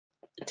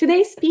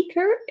Today's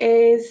speaker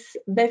is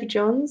Bev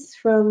Jones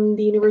from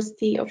the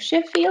University of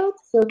Sheffield.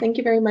 So thank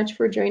you very much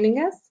for joining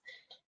us.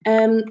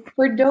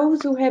 For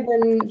those who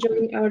haven't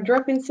joined our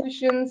drop-in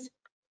sessions,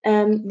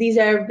 these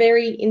are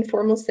very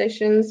informal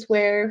sessions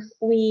where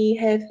we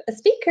have a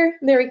speaker,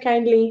 very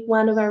kindly,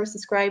 one of our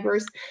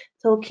subscribers,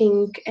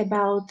 talking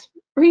about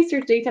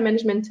research data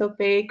management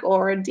topic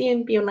or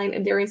DMPonline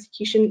at their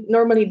institution.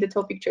 Normally the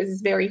topic choice is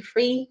very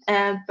free,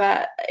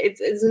 but it's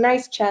a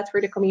nice chat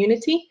for the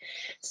community.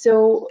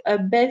 So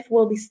Beth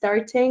will be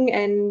starting,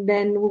 and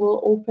then we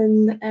will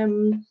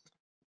open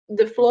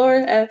the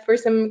floor for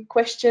some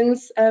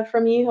questions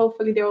from you.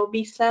 Hopefully there will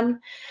be some.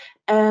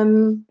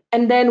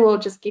 And then we'll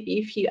just give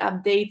you a few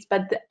updates,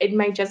 but it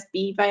might just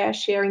be via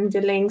sharing the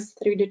links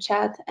through the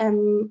chat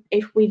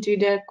if we do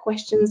the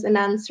questions and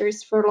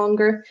answers for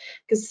longer,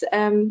 because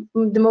the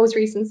most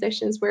recent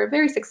sessions were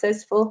very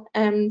successful.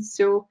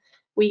 So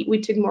we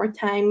took more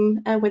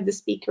time with the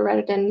speaker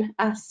rather than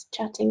us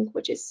chatting,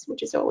 which is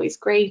always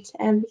great,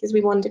 because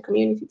we want the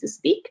community to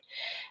speak.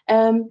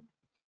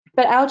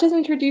 But I'll just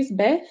introduce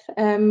Beth,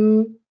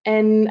 and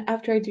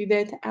after I do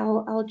that,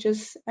 I'll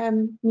just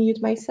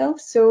mute myself.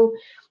 So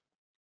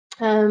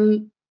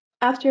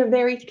after a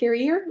varied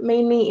career,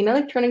 mainly in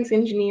electronics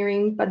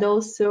engineering, but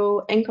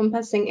also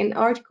encompassing an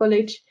art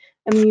college,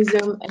 a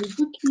museum, and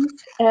bookies,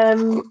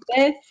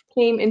 Beth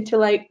came into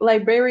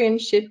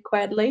librarianship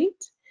quite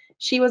late.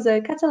 She was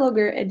a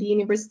cataloger at the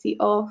University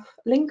of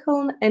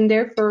Lincoln, and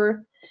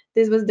therefore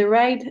this was the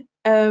right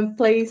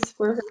place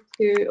for her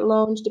to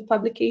launch the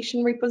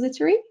publication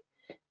repository.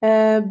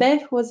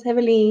 Beth was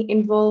heavily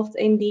involved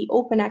in the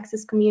open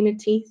access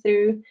community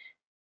through,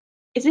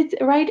 is it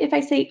right if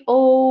I say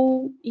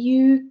UKCORR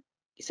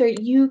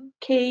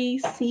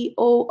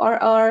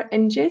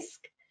and JISC?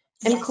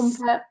 And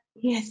Yes.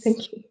 yes,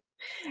 thank you.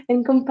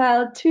 And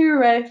compiled 2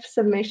 ref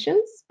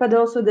submissions, but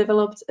also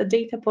developed a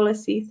data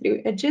policy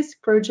through a JISC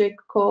project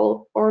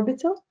called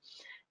Orbital.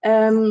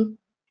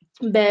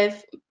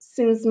 Bev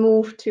since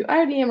moved to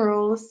RDM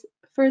roles,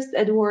 first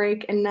at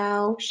Warwick and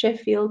now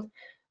Sheffield,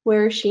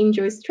 where she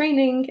enjoys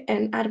training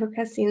and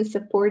advocacy and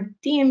support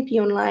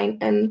DMPonline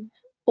and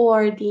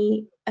ORD,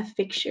 a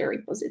fixture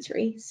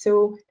repository.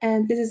 So,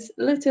 and this is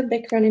a little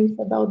background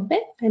info about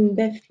Bev, and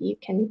Bev, you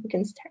can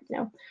start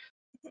now.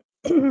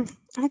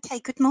 Okay,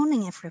 good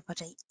morning,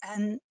 everybody.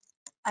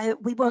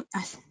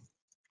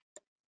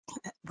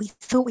 We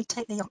thought we'd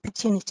take the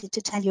opportunity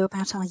to tell you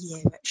about our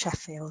year at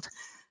Sheffield.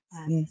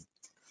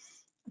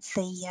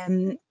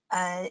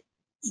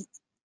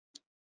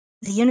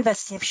 The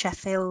University of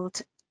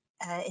Sheffield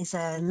is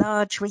a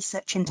large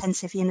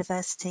research-intensive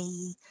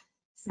university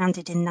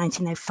founded in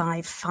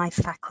 1905, 5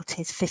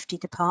 faculties, 50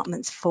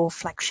 departments, 4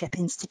 flagship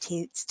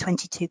institutes,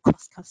 22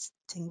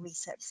 cross-cutting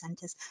research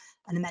centres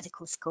and a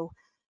medical school.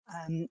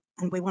 And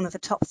we're one of the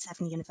top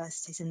 7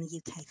 universities in the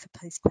UK for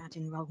postgrad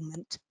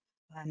enrolment.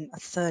 A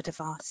third of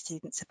our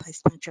students are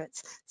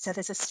postgraduates. So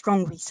there's a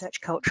strong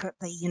research culture at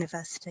the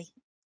university.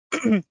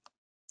 And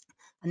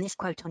this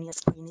quote on your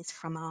screen is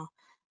from our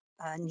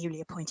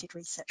newly appointed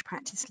research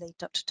practice lead,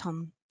 Dr.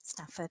 Tom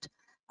Stafford,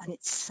 and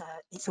it's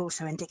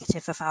also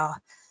indicative of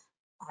our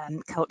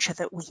culture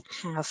that we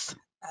have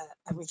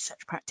a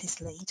research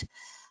practice lead.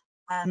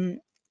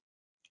 And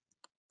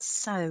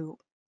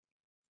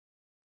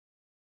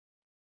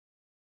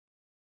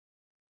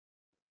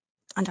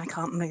I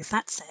can't move,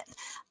 that's it.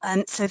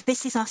 So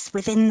this is us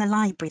within the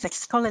library. The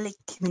scholarly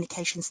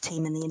communications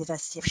team in the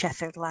University of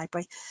Sheffield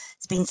Library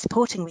has been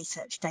supporting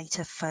research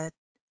data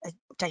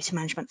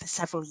management for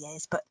several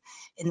years, but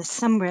in the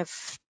summer of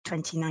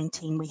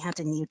 2019 we had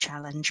a new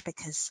challenge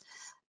because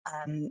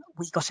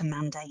we got a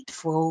mandate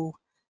for all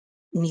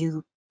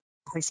new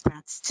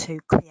postgrads to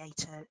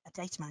create a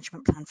data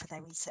management plan for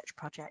their research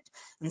project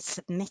and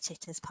submit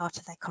it as part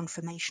of their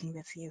confirmation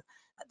review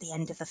at the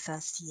end of the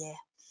first year.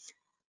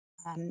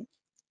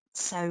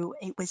 So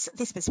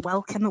this was a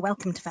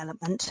welcome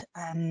development,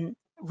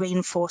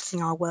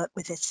 reinforcing our work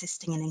with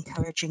assisting and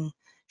encouraging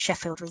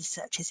Sheffield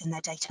researchers in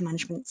their data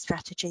management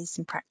strategies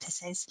and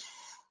practices.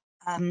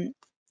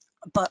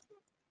 But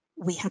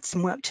we had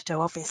some work to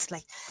do,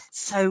 obviously.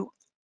 So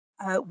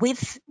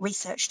with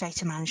research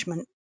data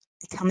management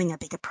becoming a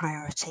bigger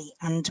priority,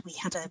 and we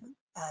had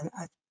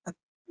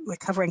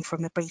recovering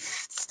from a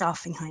brief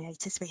staffing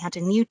hiatus, we had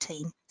a new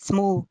team,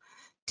 small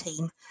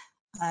team,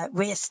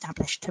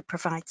 re-established to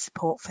provide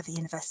support for the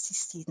university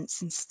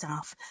students and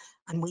staff.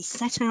 And we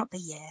set out the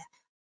year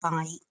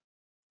by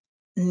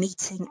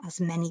meeting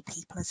as many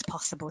people as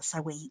possible.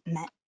 So we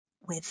met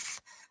with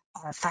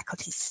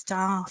faculty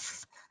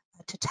staff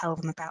to tell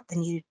them about the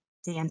new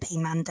DMP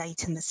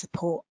mandate and the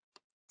support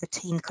the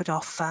team could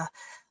offer.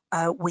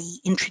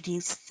 We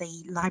introduced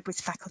the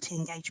library's faculty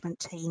engagement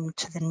team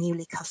to the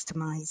newly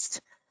customised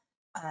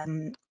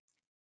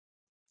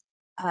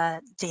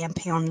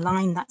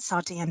DMPonline. That's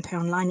our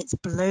DMPonline. It's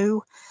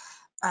blue,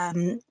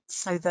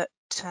 so that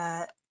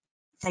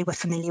they were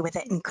familiar with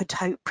it and could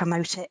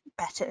promote it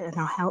better and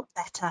our help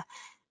better.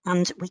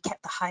 And we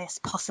kept the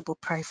highest possible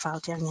profile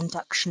during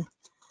induction.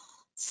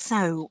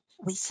 So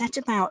we set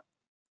about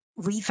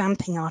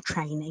revamping our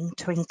training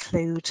to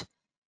include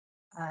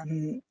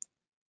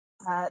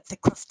the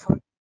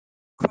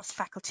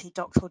cross-faculty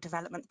doctoral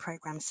development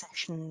program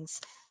sessions,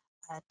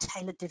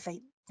 tailored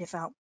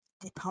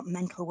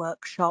departmental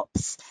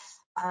workshops,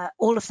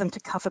 all of them to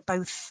cover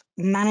both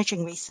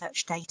managing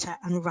research data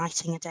and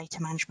writing a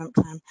data management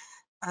plan,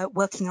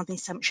 working on the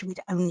assumption we'd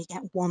only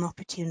get one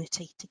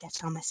opportunity to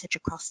get our message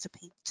across to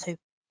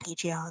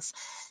PGRs.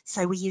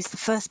 So we used the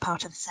first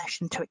part of the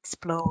session to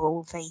explore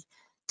all the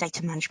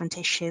data management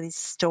issues,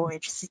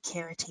 storage,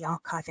 security,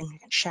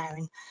 archiving and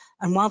sharing.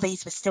 And while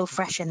these were still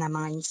fresh in their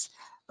minds,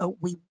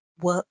 we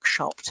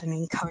workshopped and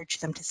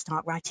encouraged them to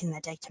start writing their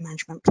data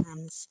management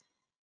plans.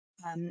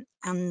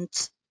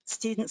 And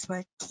students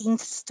were keen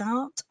to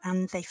start,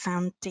 and they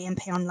found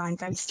DMPonline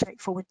very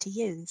straightforward to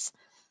use.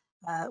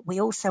 We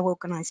also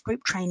organised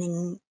group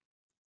training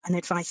and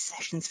advice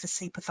sessions for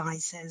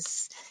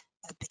supervisors,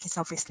 because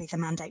obviously the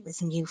mandate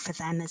was new for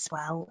them as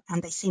well,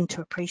 and they seemed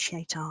to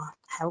appreciate our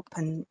help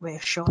and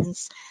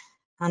reassurance.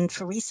 And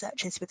for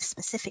researchers with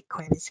specific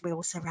queries, we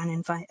also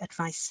ran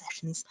advice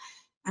sessions.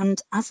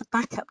 And as a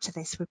backup to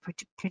this, we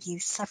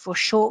produced several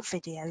short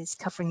videos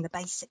covering the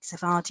basics of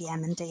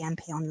RDM and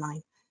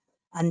DMPonline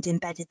and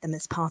embedded them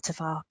as part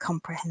of our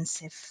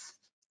comprehensive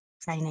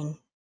training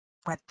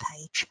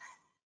webpage.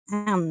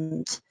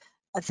 And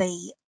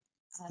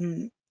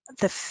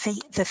the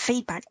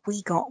feedback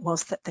we got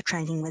was that the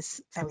training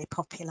was very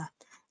popular.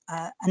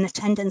 And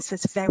attendance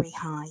was very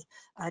high.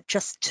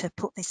 Just to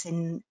put this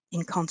in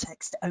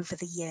context, over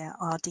the year,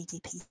 our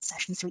DDP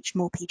sessions reached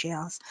more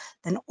PGRs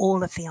than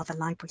all of the other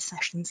library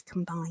sessions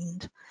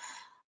combined.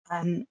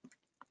 And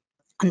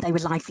they were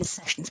lively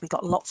sessions. We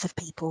got lots of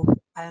people.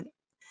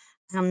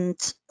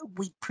 And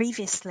we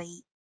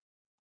previously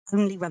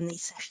only run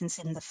these sessions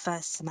in the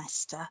first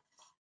semester,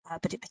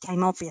 but it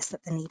became obvious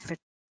that the need for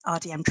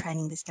RDM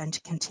training was going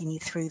to continue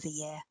through the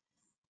year.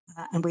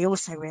 And we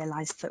also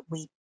realised that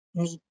we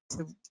need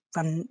to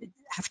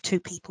have two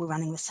people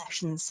running the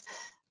sessions,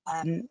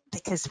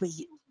 because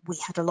we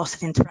had a lot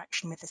of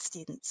interaction with the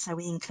students. So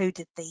we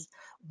included the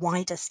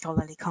wider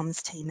scholarly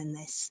comms team in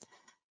this,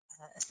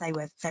 as they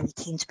were very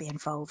keen to be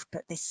involved,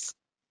 but this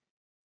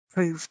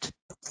proved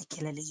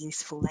particularly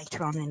useful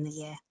later on in the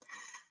year.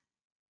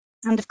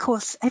 And of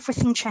course,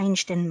 everything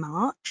changed in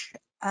March.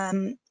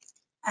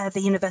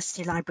 The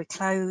university library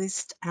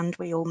closed and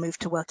we all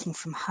moved to working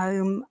from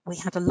home. We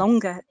had a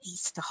longer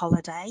Easter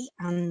holiday,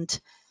 and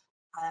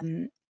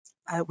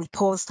we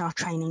paused our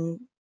training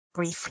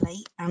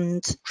briefly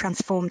and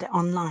transformed it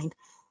online.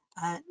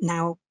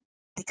 Now,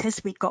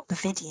 because we'd got the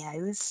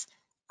videos,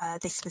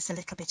 this was a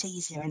little bit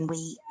easier, and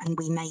we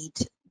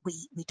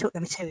took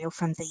the material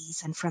from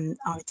these and from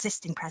our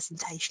existing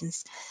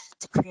presentations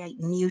to create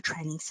new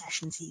training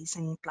sessions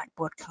using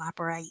Blackboard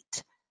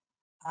Collaborate.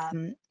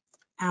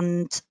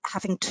 And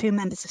having two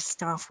members of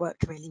staff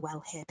worked really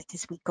well here,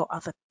 because we got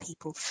other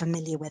people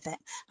familiar with it,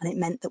 and it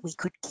meant that we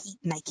could keep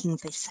making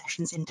these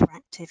sessions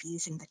interactive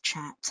using the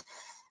chat.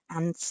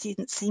 And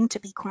students seemed to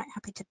be quite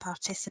happy to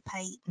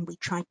participate, and we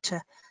tried to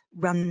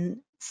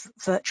run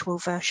virtual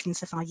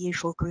versions of our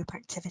usual group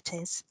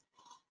activities.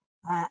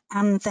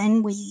 And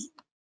then we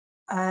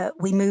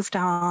moved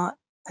our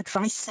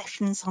advice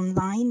sessions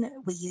online.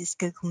 We used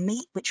Google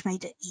Meet, which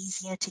made it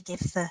easier to give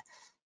the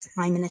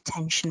time and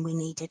attention we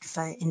needed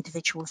for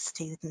individual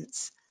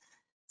students.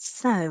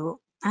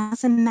 So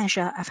as a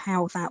measure of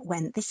how that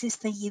went, this is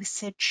the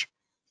usage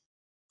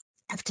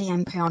of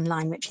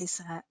DMPonline, which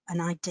is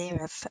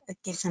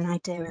gives an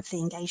idea of the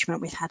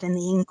engagement we've had and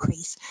the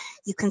increase.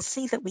 You can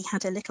see that we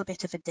had a little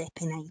bit of a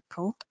dip in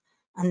April,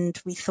 and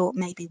we thought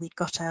maybe we'd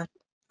got a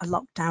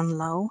lockdown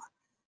lull.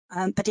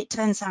 But it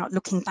turns out,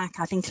 looking back,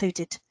 I've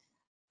included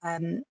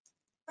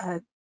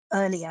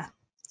earlier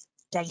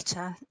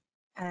data.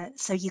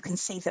 So you can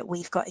see that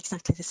we've got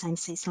exactly the same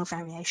seasonal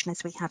variation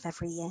as we have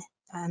every year.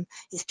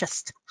 It's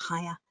just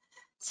higher.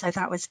 So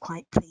that was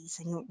quite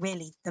pleasing.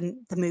 Really,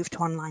 the move to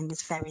online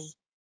was very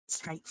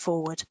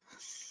straightforward.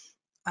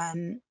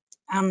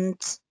 And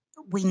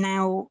we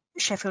now,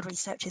 Sheffield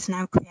researchers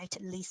now create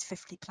at least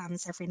 50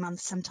 plans every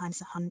month,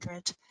 sometimes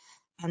 100.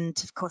 And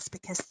of course,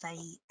 because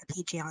the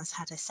PGRs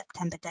had a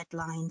September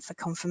deadline for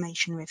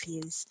confirmation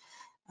reviews,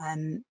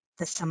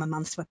 the summer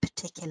months were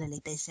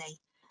particularly busy.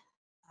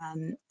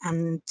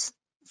 And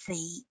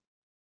the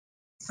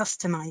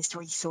customised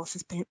resource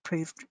has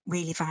proved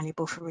really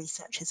valuable for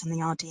researchers and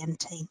the RDM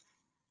team.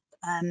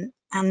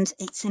 And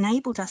it's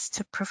enabled us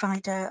to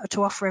provide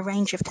to offer a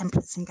range of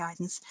templates and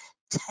guidance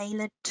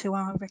tailored to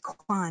our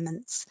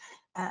requirements.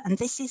 And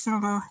this is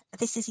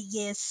a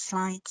year's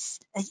slides,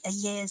 a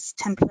year's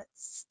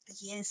templates, a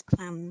year's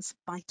plans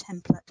by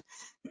template.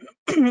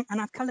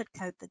 And I've colored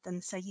coded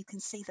them, so you can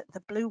see that the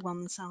blue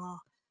ones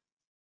are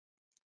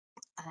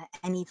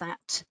any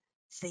that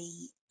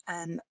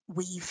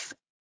we've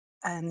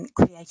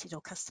created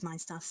or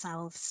customized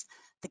ourselves.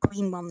 The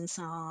green ones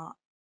are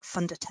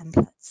funder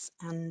templates,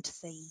 and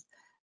the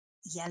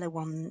yellow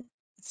ones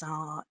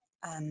are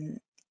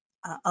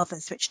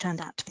others, which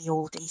turned out to be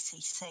all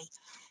DCC.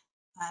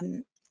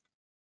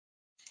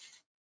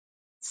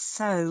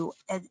 So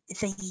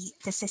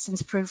the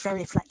systems proved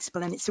very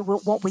flexible, and it's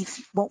what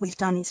we've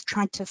done is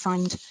tried to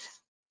find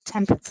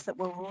templates that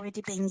were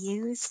already being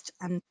used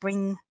and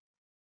bring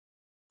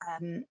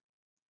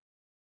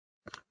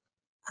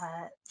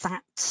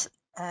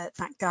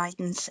that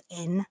guidance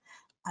in,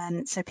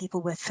 so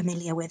people were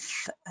familiar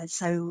with.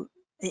 So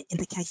in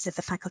the case of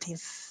the Faculty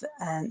of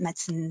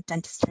Medicine,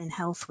 Dentistry and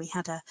Health,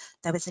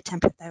 there was a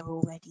template they were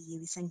already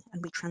using,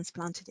 and we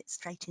transplanted it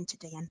straight into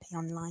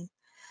DMPonline.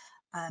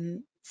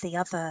 The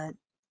other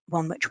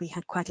one which we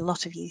had quite a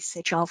lot of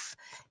usage of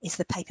is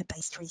the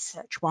paper-based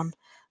research one,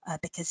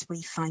 because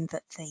we find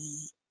that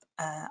the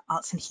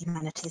arts and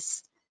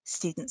humanities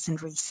students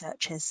and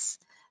researchers,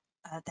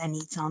 their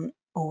needs aren't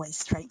always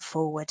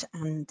straightforward,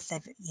 and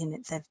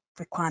the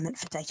requirement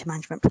for data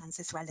management plans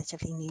is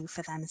relatively new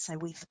for them. So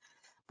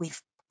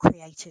we've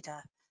created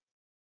a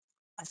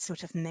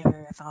sort of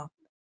mirror of our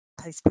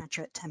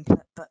postgraduate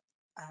template, but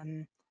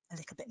a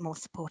little bit more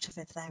supportive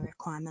of their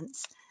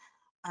requirements.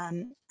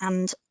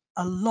 And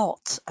a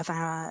lot of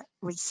our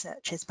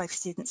researchers, both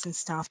students and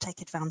staff,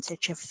 take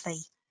advantage of the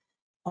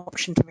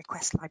option to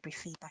request library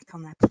feedback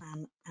on their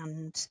plan.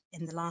 And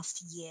in the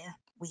last year,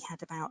 we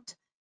had about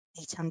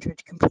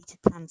 800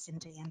 completed plans in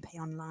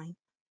DMPonline,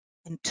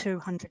 and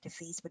 200 of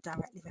these were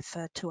directly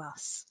referred to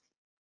us.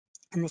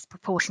 And this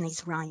proportion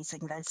is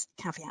rising. There's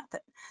a caveat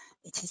that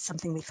it is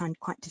something we find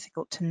quite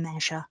difficult to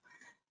measure.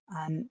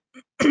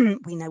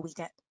 We know we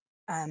get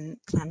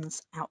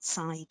plans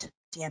outside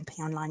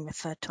DMPonline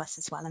referred to us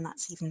as well, and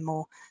that's even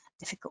more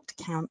difficult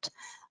to count.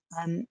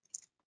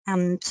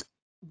 And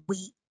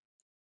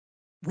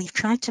we've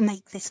tried to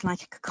make this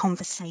like a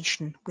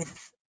conversation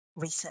with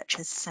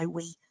researchers. So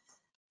we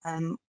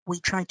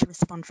try to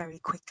respond very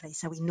quickly.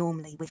 So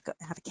we've got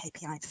to have a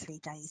KPI of 3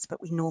 days, but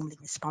we normally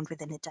respond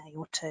within a day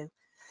or two.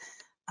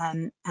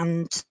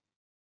 And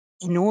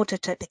in order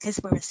to, because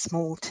we're a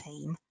small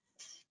team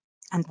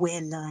and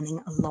we're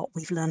learning a lot,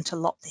 we've learned a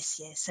lot this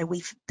year. So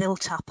we've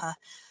built up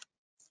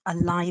a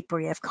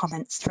library of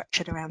comments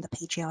structured around the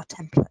PGR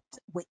template,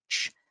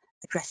 which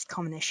address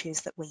common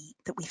issues that we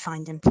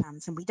find in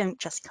plans. And we don't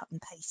just cut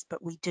and paste, but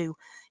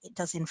it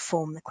does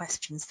inform the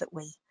questions that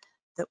we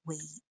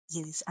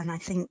use. And I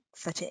think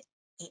that it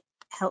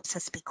helps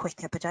us be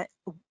quicker, but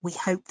we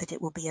hope that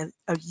it will be a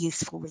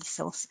useful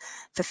resource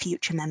for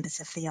future members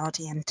of the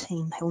RDM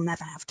team who'll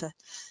never have to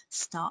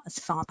start as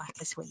far back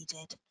as we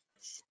did.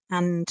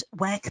 And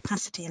where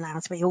capacity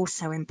allows, we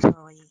also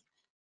employ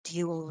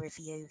dual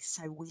review.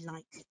 So we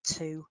like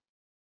to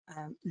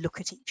look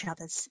at each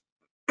other's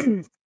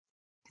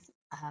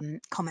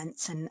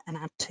comments and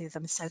add to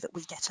them, so that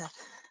we get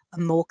a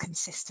more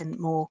consistent,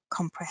 more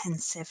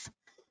comprehensive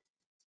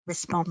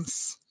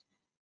response.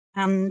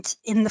 And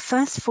in the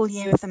first full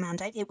year of the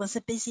mandate, it was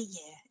a busy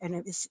year, and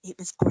it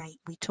was great.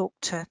 We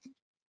talked to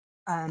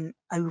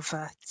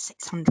over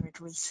 600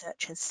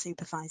 researchers,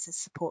 supervisors,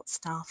 support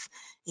staff,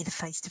 either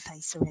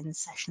face-to-face or in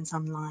sessions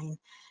online,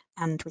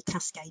 and we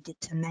cascaded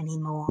to many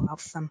more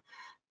of them.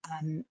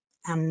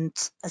 And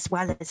as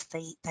well as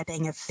there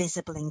being a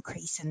visible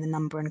increase in the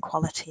number and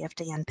quality of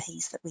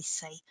DMPs that we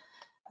see,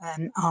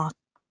 our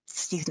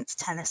students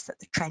tell us that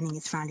the training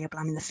is valuable.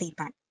 I mean, the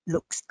feedback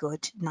looks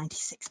good.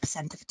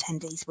 96% of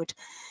attendees would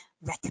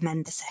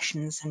recommend the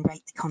sessions and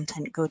rate the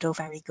content good or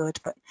very good,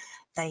 but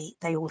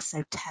they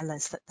also tell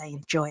us that they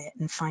enjoy it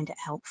and find it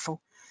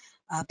helpful.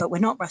 But we're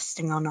not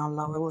resting on our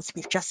laurels.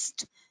 We've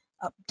just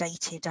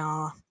updated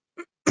our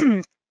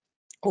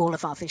all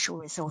of our visual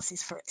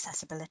resources for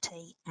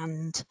accessibility,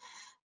 and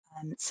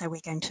so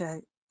we're going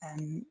to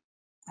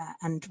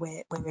and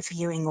we're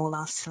reviewing all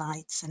our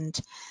slides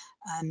and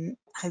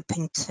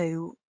hoping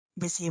to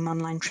resume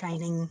online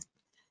training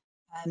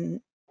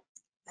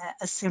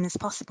as soon as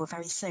possible,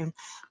 very soon.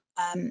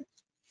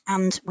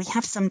 And we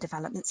have some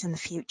developments in the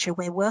future.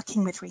 We're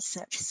working with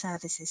research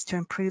services to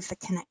improve the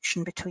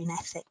connection between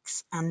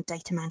ethics and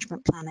data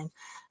management planning,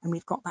 and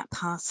we've got that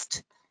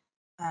past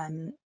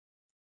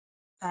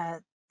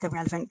the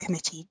relevant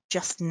committee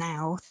just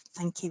now.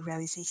 Thank you,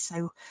 Rosie.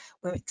 So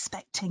we're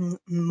expecting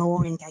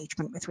more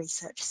engagement with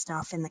research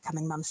staff in the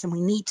coming months, and we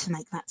need to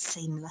make that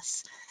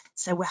seamless.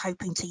 So we're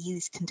hoping to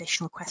use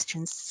conditional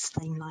questions to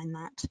streamline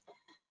that.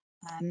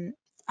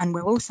 And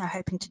we're also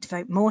hoping to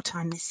devote more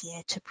time this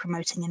year to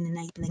promoting and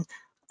enabling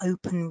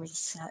open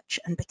research.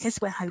 And because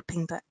we're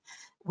hoping that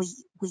we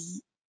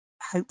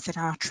hope that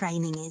our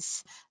training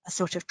is a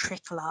sort of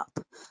trickle up,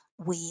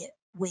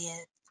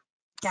 we're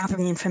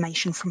gathering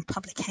information from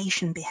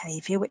publication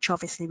behaviour, which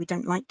obviously we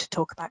don't like to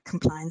talk about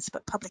compliance,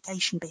 but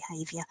publication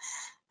behaviour,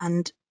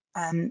 and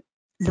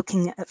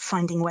looking at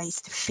finding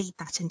ways to feed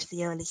that into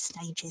the early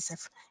stages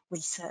of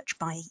research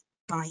by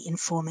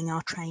informing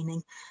our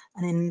training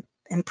and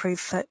improve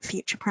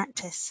future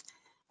practice.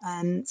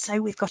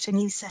 So we've got a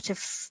new set of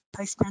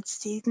postgrad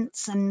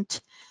students,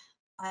 and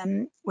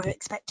we're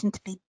expecting to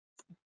be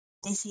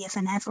busier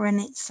than ever, and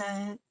it's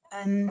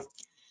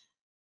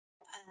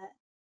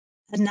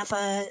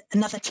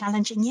another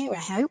challenging year, I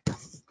hope.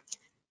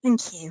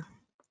 Thank you.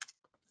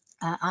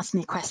 Ask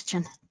me a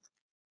question.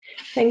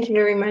 Thank you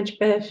very much,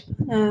 Bev.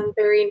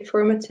 Very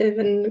informative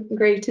and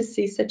great to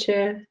see such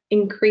a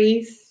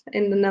increase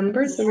in the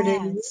numbers over the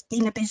Yeah, years. it's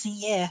been a busy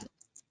year.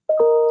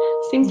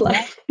 Seems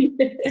Yeah.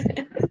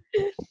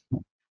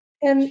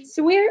 like.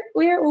 So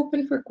we're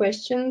open for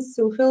questions,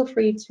 so feel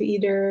free to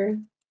either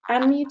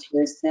unmute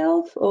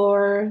yourself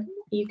or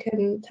you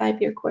can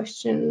type your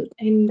question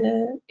in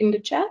the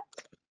chat.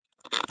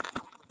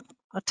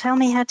 Well, tell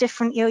me how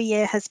different your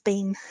year has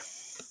been.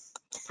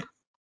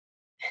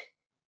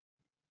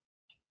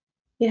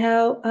 Yeah,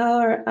 how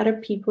are other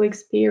people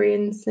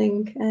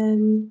experiencing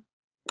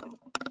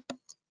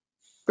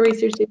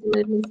research data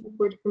management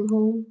support from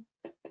home?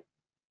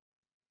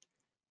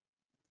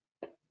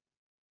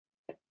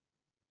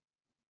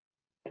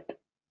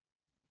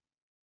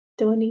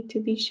 Don't need to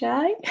be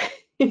shy.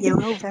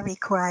 You're all very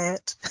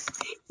quiet.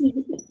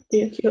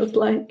 Yeah, feels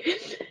like.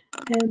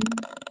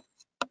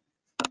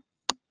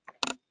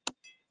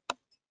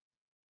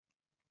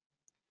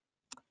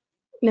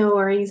 No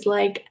worries.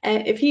 Like,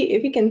 if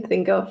you can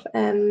think of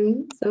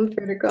some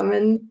further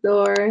comments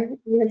or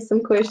you have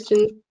some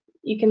questions,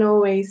 you can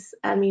always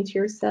unmute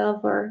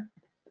yourself or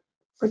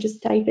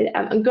just type it.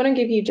 I'm gonna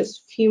give you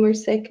just a few more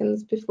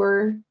seconds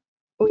before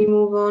we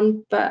move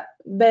on. But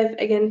Bev,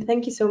 again,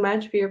 thank you so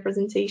much for your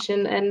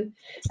presentation. And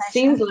Pleasure.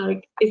 seems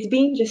like it's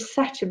been just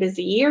such a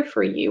busy year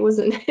for you,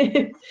 wasn't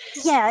it?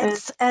 Yeah,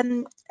 it's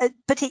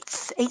but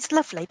it's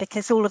lovely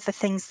because all of the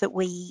things that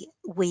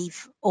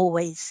we've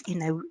always, you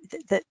know,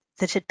 that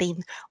had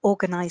been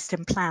organised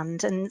and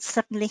planned and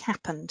suddenly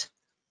happened.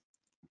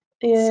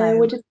 Yeah, So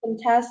which is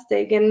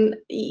fantastic. And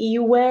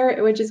you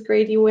were, which is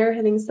great, you were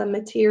having some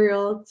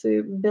material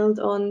to build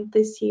on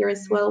this year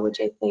as well, which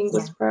I think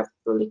was yeah,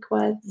 probably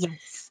quite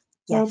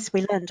yes,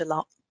 we learned a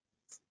lot.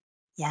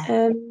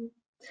 Yeah.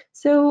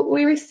 So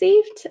we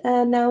received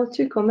now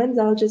two comments.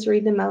 I'll just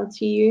read them out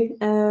to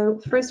you.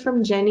 First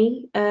from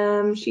Jenny.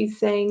 She's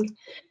saying,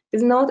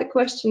 it's not a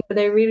question, but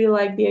I really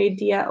like the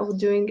idea of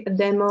doing a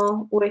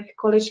demo with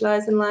college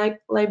liaison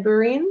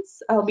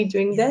librarians. I'll be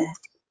doing that.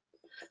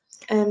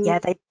 Yeah,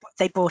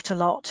 they bought a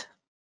lot.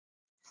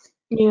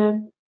 Yeah.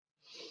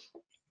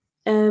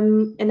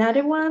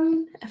 Another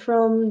one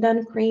from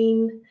Dan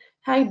Crane.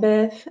 Hi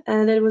Beth,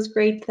 that was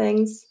great,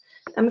 thanks.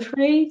 I'm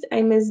afraid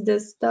I missed the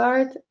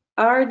start.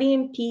 Are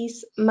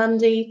DMP's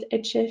mandate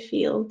at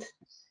Sheffield?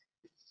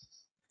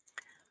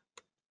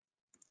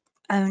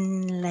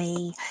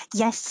 Only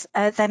yes,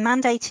 they're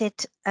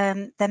mandated.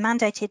 They're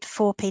mandated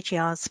for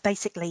PGRs,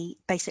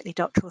 basically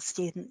doctoral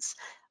students.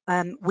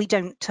 We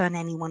don't turn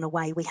anyone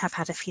away. We have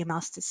had a few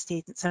master's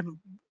students and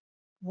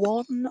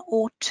one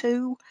or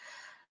two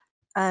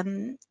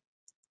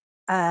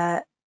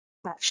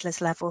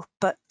bachelor's level,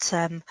 but it's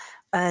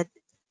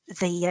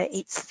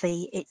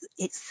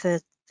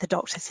the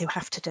doctors who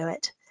have to do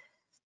it.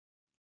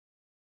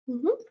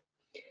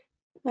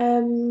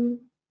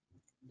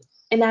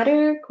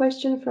 Another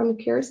question from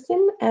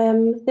Kirsten.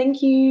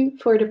 Thank you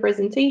for the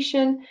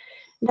presentation.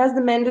 Does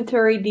the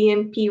mandatory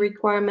DMP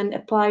requirement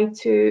apply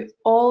to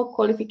all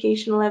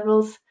qualification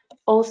levels,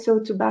 also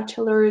to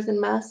bachelor's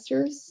and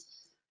master's?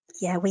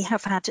 Yeah, we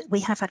have had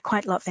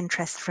quite a lot of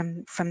interest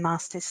from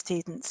master's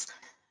students.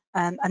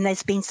 And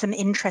there's been some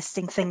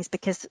interesting things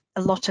because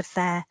a lot of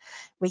their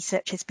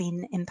research has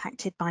been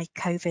impacted by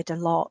COVID a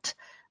lot.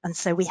 And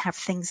so we have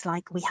things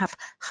like, we have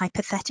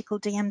hypothetical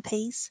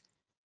DMPs.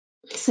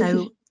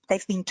 So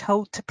they've been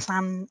told to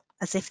plan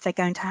as if they're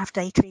going to have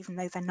data, even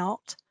though they're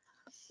not,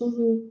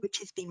 which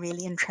has been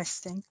really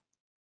interesting.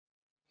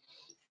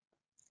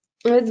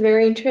 That's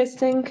very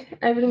interesting.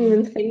 I wouldn't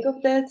even think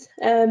of that.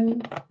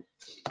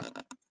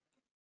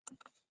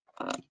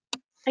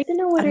 I don't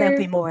know whether... And there'll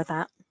be more of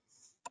that.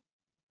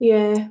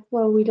 Yeah,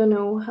 well, we don't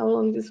know how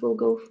long this will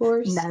go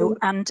for. No, so.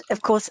 and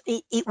of course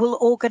it will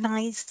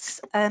organise.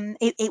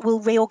 It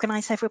will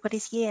reorganise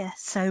everybody's year.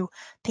 So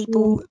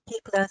people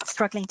are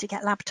struggling to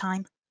get lab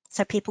time.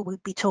 So people will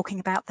be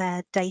talking about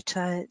their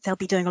data. They'll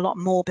be doing a lot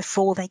more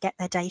before they get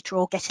their data,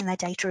 or getting their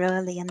data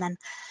early and then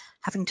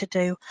having to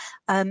do.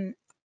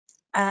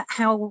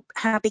 How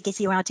big is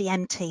your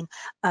RDM team?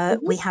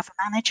 We have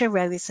a manager,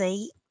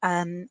 Rosie.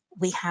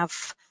 We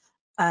have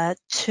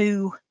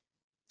two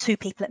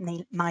people at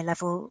my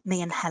level,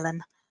 me and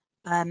Helen.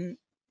 And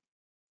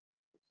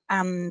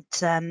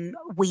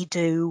we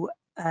do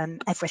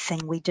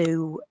everything. We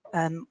do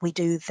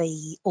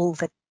all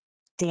the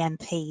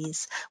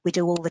DMPs. We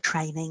do all the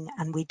training,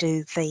 and we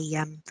do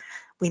the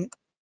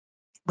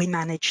we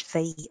manage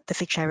the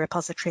Figshare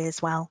repository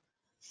as well.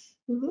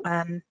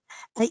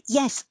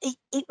 Yes,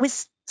 it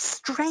was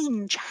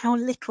strange how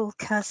little,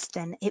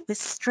 Kirsten. It was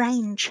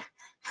strange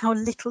how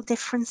little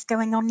difference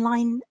going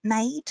online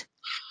made.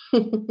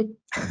 We'd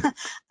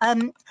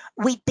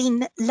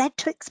been led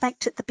to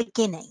expect at the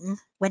beginning,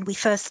 when we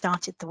first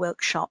started the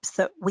workshops,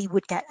 that we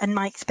would get, and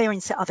my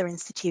experience at other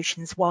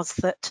institutions was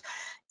that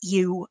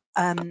you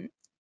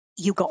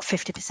you got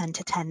 50%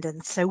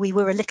 attendance. So we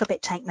were a little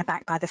bit taken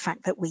aback by the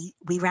fact that we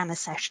ran a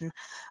session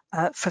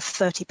for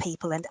 30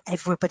 people and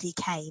everybody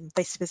came.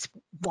 This was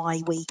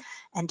why we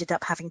ended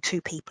up having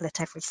 2 people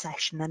at every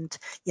session, and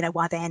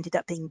why they ended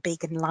up being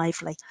big and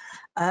lively.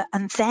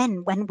 And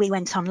then when we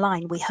went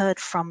online, we heard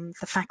from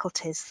the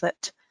faculties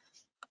that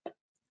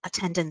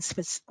attendance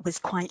was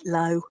quite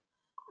low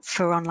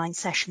for online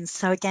sessions.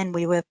 So again,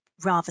 we were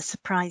rather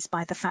surprised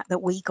by the fact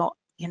that we got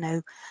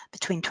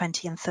between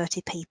 20 and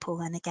 30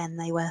 people, and again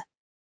they were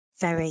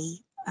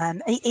very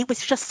it was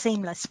just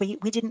seamless. We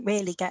didn't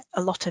really get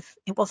a lot of,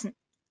 it wasn't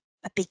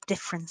a big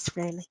difference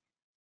really.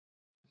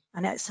 I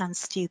know it sounds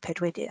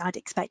stupid. I'd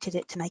expected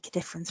it to make a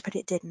difference, but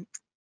it didn't.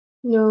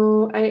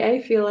 No,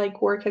 I feel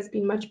like work has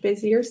been much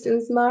busier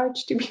since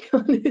March, to be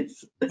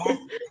honest.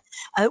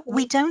 Yeah.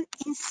 We don't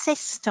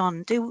insist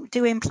on, do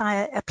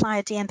apply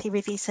a DMP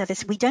review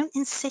service. We don't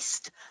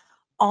insist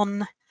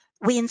on,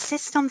 we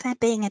insist on there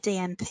being a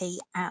DMP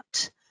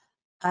at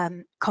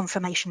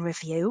confirmation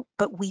review,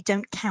 but we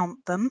don't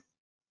count them.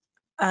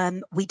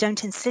 We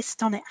don't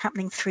insist on it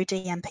happening through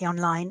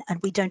DMPonline, and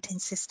we don't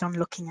insist on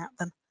looking at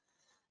them.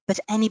 But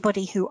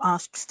anybody who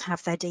asks to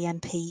have their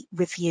DMP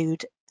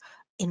reviewed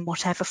in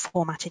whatever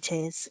format it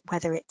is,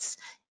 whether it's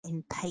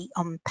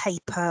on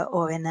paper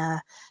or in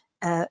a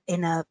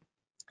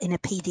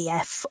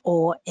PDF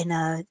or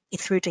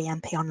through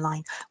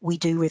DMPonline, we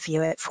do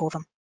review it for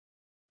them.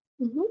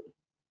 Mm-hmm.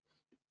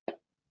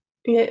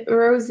 Yeah,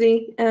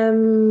 Rosie.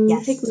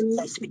 Yes, Hickman.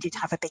 yes, we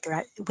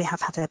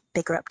have had a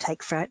bigger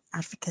uptake for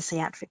advocacy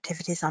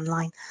activities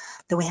online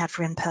than we had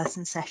for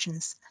in-person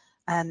sessions,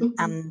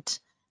 and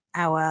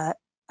our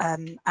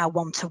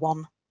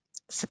one-to-one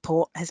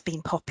support has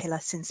been popular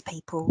since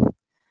people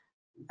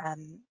have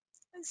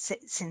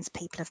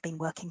been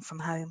working from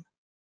home.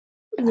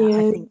 Yeah.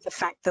 I think the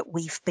fact that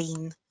we've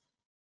been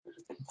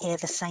here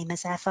the same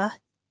as ever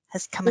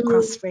has come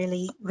across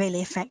really,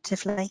 really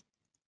effectively.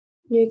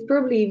 Yeah, it's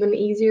probably even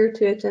easier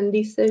to attend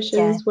these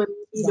sessions when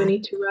you don't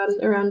need to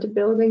run around the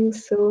building.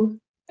 So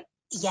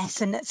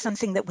yes, and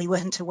something that we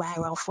weren't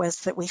aware of was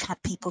that we've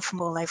had people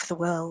from all over the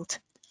world.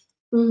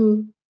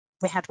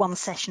 We had one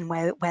session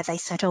where they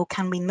said, "Oh,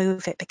 can we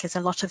move it because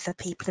a lot of the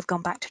people have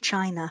gone back to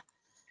China."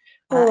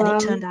 And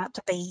it turned out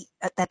to be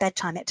at their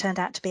bedtime. It turned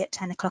out to be at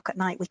 10 o'clock at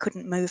night. We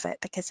couldn't move it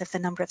because of the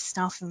number of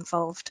staff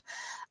involved.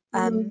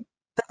 But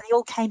they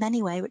all came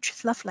anyway, which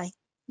was lovely.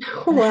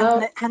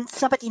 And hadn't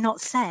somebody not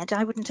said,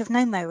 I wouldn't have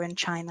known they were in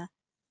China.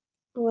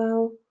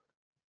 Wow,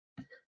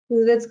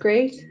 that's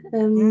great.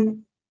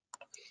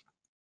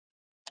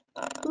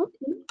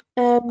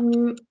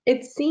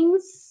 It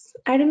seems,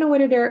 I don't know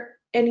whether there are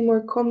any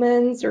more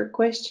comments or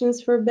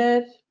questions for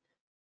Bev.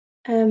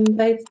 But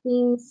it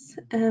seems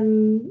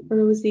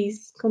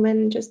Rosie's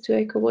comment, just to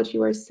echo what you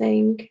were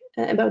saying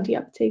about the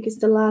uptake, is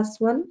the last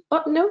one.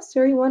 Oh, no,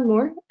 sorry, one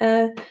more.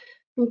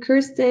 From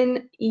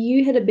Kirsten,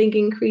 you had a big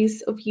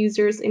increase of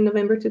users in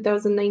November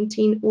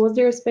 2019. Was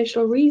there a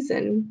special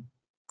reason?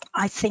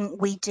 I think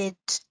we did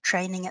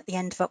training at the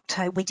end of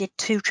October. We did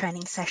 2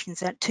 training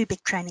sessions, 2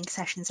 big training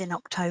sessions in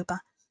October,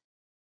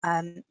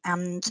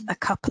 and a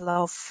couple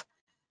of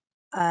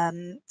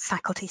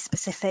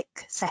faculty-specific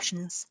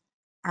sessions,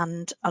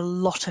 and a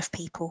lot of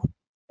people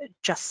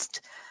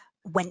just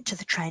went to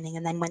the training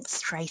and then went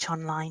straight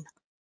online.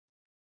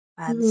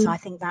 So I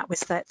think that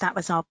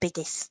was our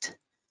biggest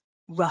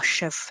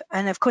rush of,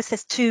 and of course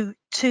there's two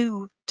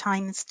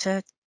times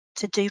to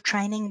do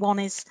training. One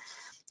is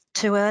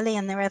too early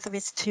and the other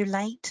is too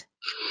late.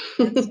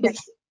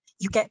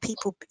 You get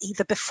people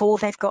either before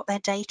they've got their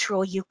data,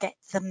 or you get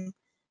them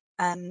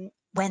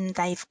when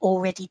they've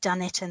already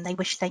done it and they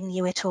wish they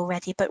knew it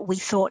already. But we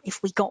thought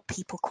if we got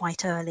people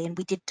quite early, and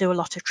we did do a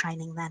lot of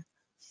training then.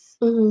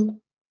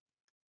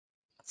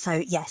 So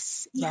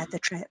yes, yeah, the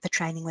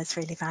training was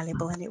really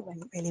valuable and it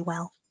went really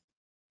well.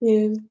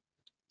 Yeah.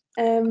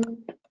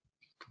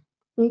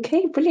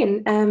 Okay,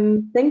 brilliant.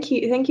 Thank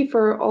you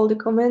for all the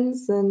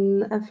comments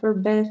and for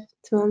Beth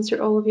to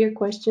answer all of your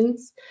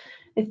questions.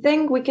 I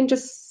think we can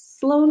just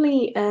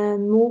slowly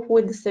move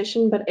with the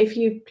session, but if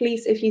you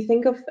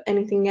think of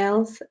anything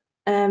else,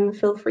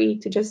 feel free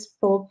to just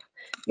pop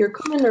your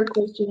comment or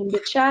question in the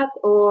chat,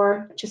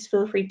 or just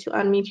feel free to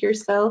unmute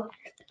yourself.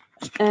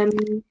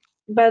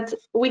 But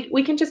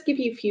we can just give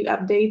you a few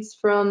updates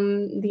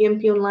from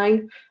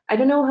DMPonline. I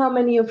don't know how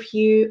many of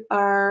you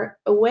are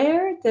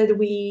aware that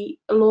we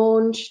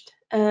launched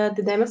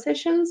the demo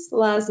sessions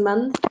last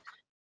month.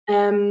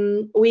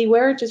 We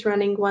were just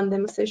running one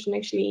demo session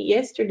actually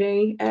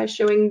yesterday,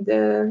 showing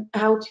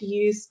how to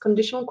use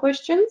conditional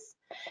questions,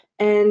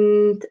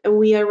 and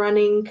we are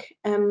running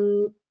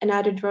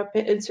another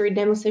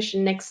demo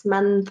session next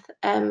month.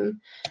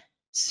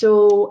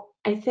 So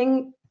I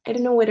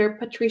don't know whether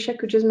Patricia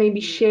could just maybe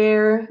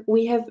share.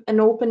 We have an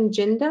open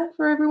agenda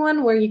for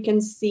everyone where you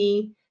can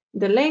see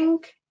the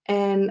link.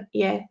 And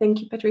yeah, thank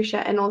you,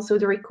 Patricia, and also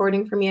the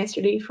recording from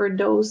yesterday for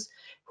those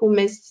who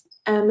missed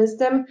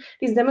them.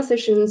 These demo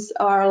sessions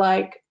are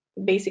like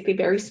basically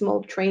very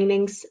small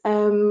trainings,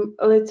 a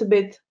little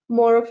bit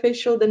more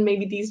official than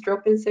maybe these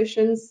drop-in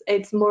sessions.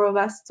 It's more of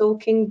us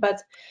talking,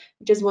 but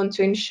just want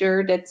to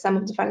ensure that some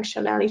of the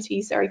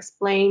functionalities are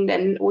explained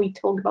and we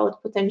talk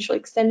about potential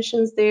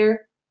extensions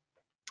there.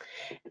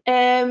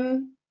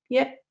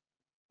 Yeah,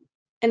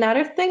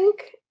 another thing.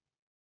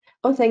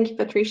 Oh, thank you,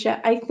 Patricia.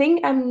 I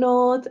think I'm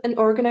not an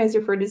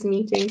organizer for this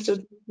meeting, so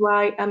that's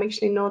why I'm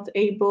actually not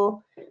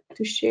able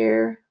to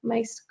share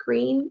my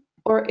screen.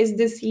 Or is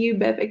this you,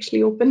 Bev,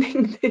 actually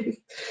opening this?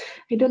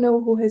 I don't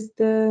know who has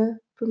the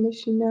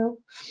permission now.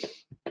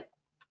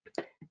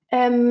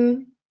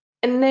 And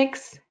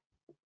next,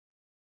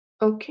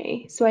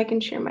 okay, so I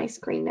can share my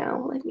screen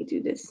now. Let me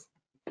do this.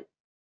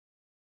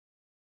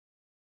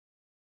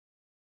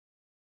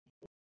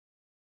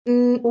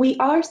 We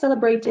are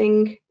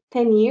celebrating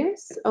 10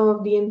 years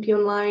of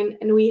DMPonline,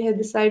 and we had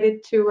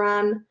decided to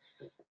run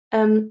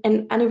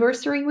an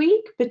anniversary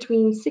week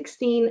between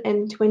 16th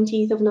and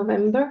 20th of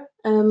November,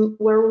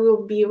 where we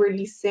will be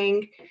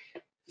releasing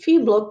a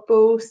few blog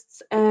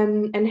posts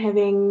and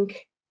having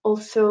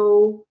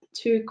also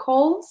 2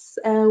 calls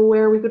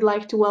where we would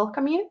like to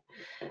welcome you.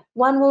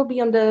 One will be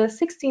on the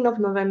 16th of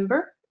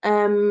November,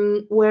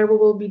 where we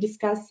will be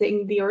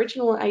discussing the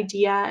original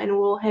idea, and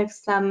we'll have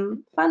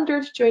some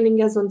funders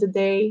joining us on the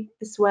day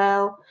as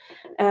well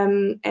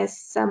as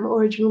some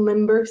original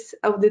members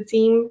of the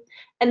team.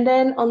 And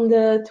then on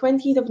the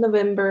 20th of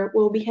November,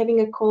 we'll be having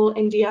a call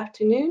in the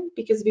afternoon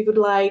because we would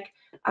like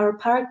our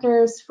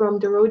partners from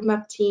the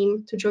roadmap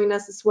team to join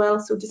us as well.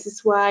 So this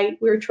is why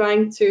we're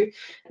trying to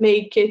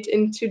make it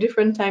in 2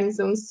 different time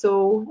zones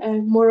so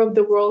more of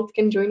the world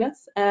can join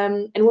us.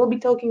 And we'll be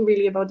talking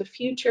really about the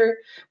future.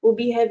 We'll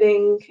be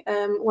having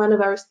one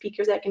of our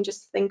speakers I can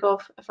just think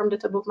of from the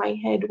top of my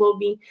head will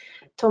be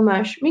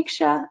Tomasz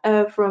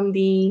Miksza from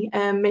the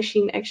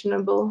Machine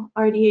Actionable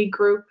RDA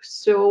group.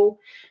 So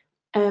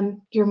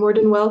you're more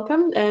than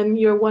welcome.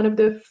 You're one of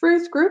the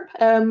first group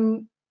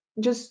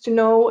just to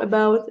know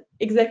about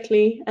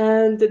exactly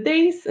the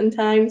days and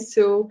times.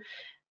 So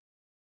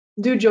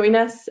do join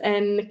us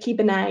and keep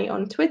an eye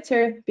on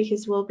Twitter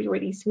because we'll be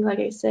releasing, like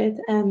I said,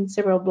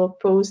 several blog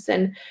posts.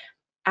 And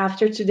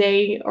after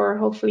today, or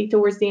hopefully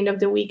towards the end of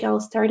the week,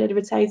 I'll start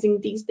advertising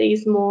these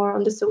days more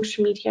on the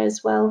social media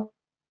as well.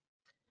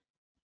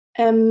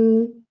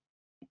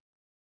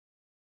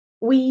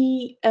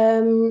 We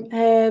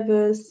have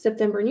a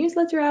September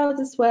newsletter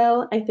out as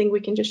well. I think we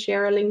can just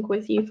share a link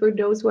with you for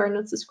those who are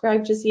not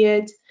subscribed just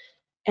yet.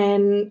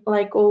 And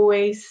like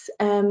always,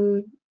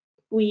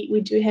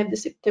 we do have the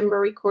September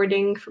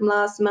recording from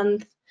last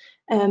month,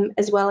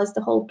 as well as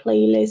the whole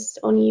playlist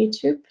on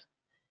YouTube.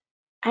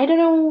 I don't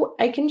know,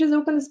 I can just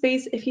open the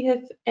space. If you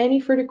have any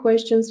further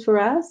questions for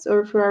us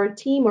or for our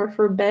team or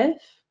for Bev,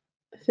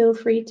 feel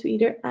free to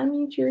either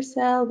unmute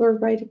yourself or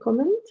write a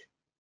comment.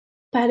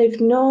 But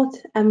if not,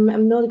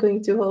 I'm not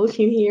going to hold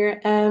you here.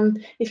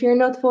 If you're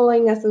not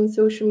following us on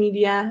social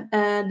media,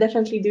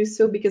 definitely do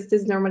so because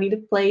this is normally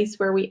the place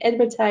where we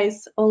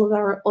advertise all of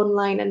our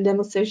online and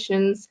demo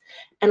sessions.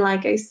 And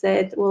like I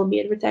said, we'll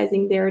be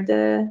advertising there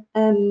the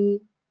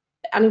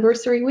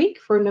anniversary week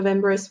for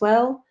November as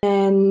well.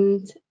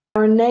 And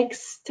our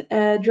next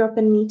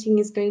drop-in meeting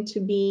is going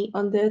to be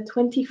on the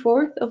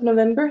 24th of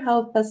November,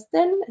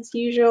 10:30 as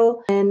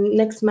usual. And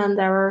next month,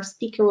 our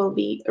speaker will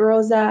be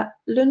Rosa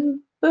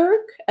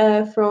Lundberg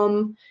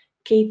from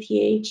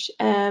KTH,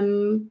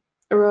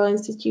 Royal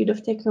Institute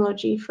of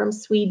Technology from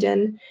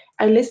Sweden.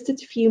 I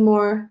listed a few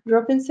more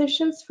drop-in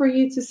sessions for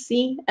you to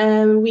see.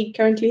 We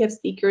currently have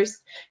speakers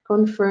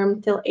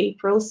confirmed till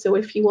April, so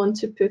if you want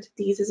to put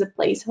these as a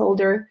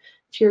placeholder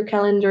to your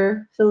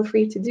calendar, feel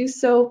free to do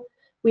so.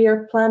 We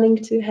are planning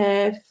to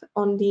have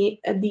on the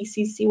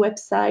DCC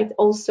website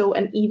also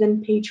an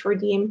event page for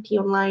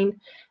DMPonline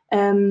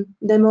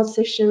demo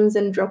sessions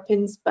and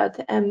drop-ins, but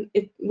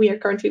we are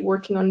currently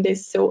working on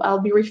this, so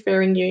I'll be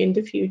referring you in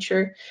the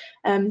future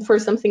for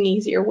something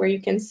easier where you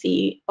can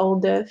see all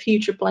the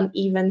future planned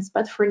events,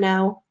 but for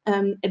now,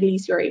 at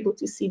least you're able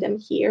to see them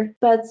here.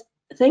 But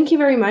thank you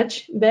very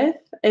much,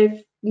 Beth.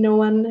 If no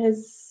one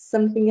has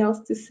something else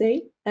to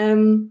say,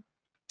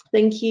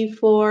 thank you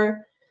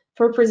for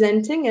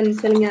presenting and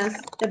telling us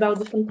about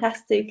the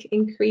fantastic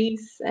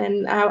increase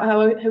and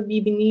how have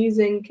you been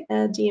using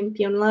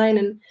DMPonline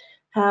and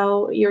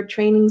how your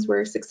trainings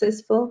were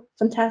successful.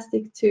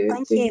 Fantastic to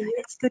Thank you. hear.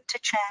 It's good to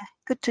share.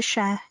 Good to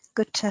share.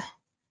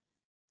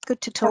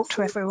 Good to talk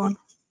to everyone.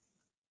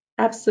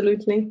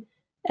 Absolutely.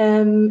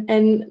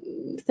 And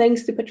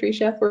thanks to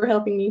Patricia for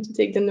helping me to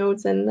take the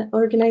notes and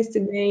organize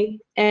today.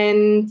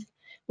 And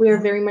we are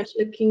very much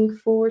looking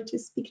forward to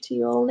speak to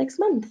you all next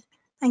month.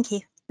 Thank you.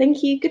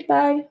 Thank you.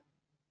 Goodbye.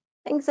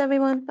 Thanks,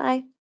 everyone.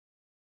 Bye.